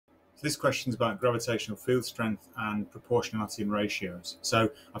This question is about gravitational field strength and proportionality and ratios.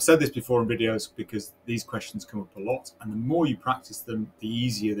 So I've said this before in videos because these questions come up a lot, and the more you practice them, the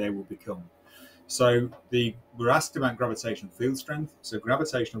easier they will become. So we're asked about gravitational field strength. So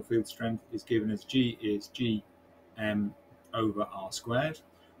gravitational field strength is given as G is Gm over r squared.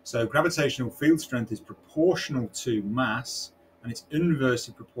 So gravitational field strength is proportional to mass, and it's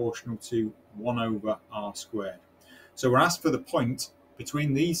inversely proportional to 1 over r squared. So we're asked for the point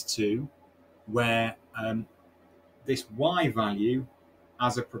between these two where this y value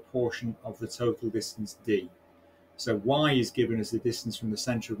as a proportion of the total distance d. So y is given as the distance from the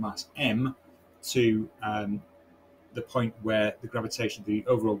centre of mass m to the point where the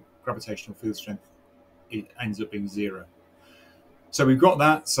overall gravitational field strength ends up being 0. So we've got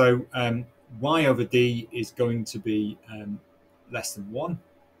that. So y over d is going to be less than 1.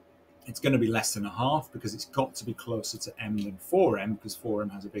 It's going to be less than a half because it's got to be closer to m than 4m because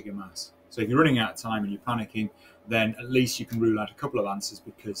 4m has a bigger mass. So if you're running out of time and you're panicking, then at least you can rule out a couple of answers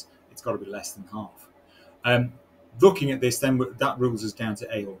because it's got to be less than half. Looking at this, then that rules us down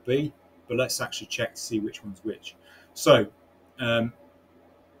to A or B, but let's actually check to see which one's which. So the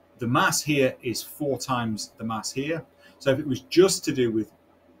mass here is 4 times the mass here. So if it was just to do with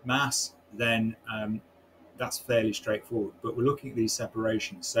mass, then that's fairly straightforward, but we're looking at these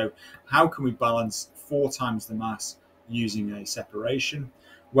separations. So how can we balance 4 times the mass using a separation?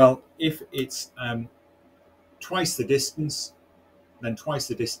 Well, if it's twice the distance, then twice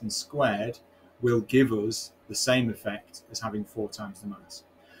the distance squared will give us the same effect as having 4 times the mass.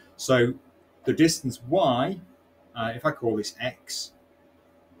 So the distance y, if I call this x,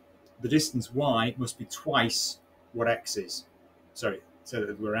 the distance y must be twice what x is. Sorry, so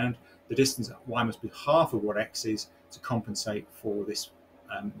that we're around. The distance y must be half of what x is to compensate for this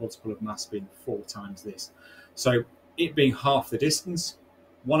multiple of mass being 4 times this. So it being half the distance,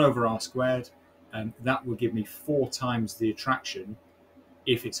 1 over r squared, that will give me 4 times the attraction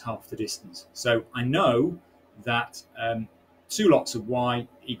if it's half the distance. So I know that 2 lots of y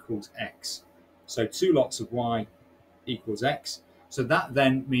equals x. So 2 lots of y equals x. So that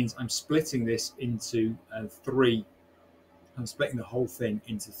then means I'm splitting this into 3. I'm splitting the whole thing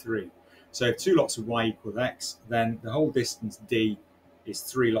into 3. So if 2 lots of y equals x, then the whole distance d is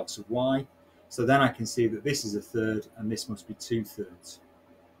 3 lots of y. So then I can see that this is a third and this must be 2/3.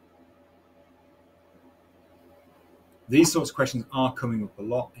 These sorts of questions are coming up a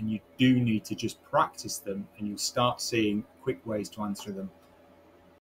lot, and you do need to just practice them and you'll start seeing quick ways to answer them.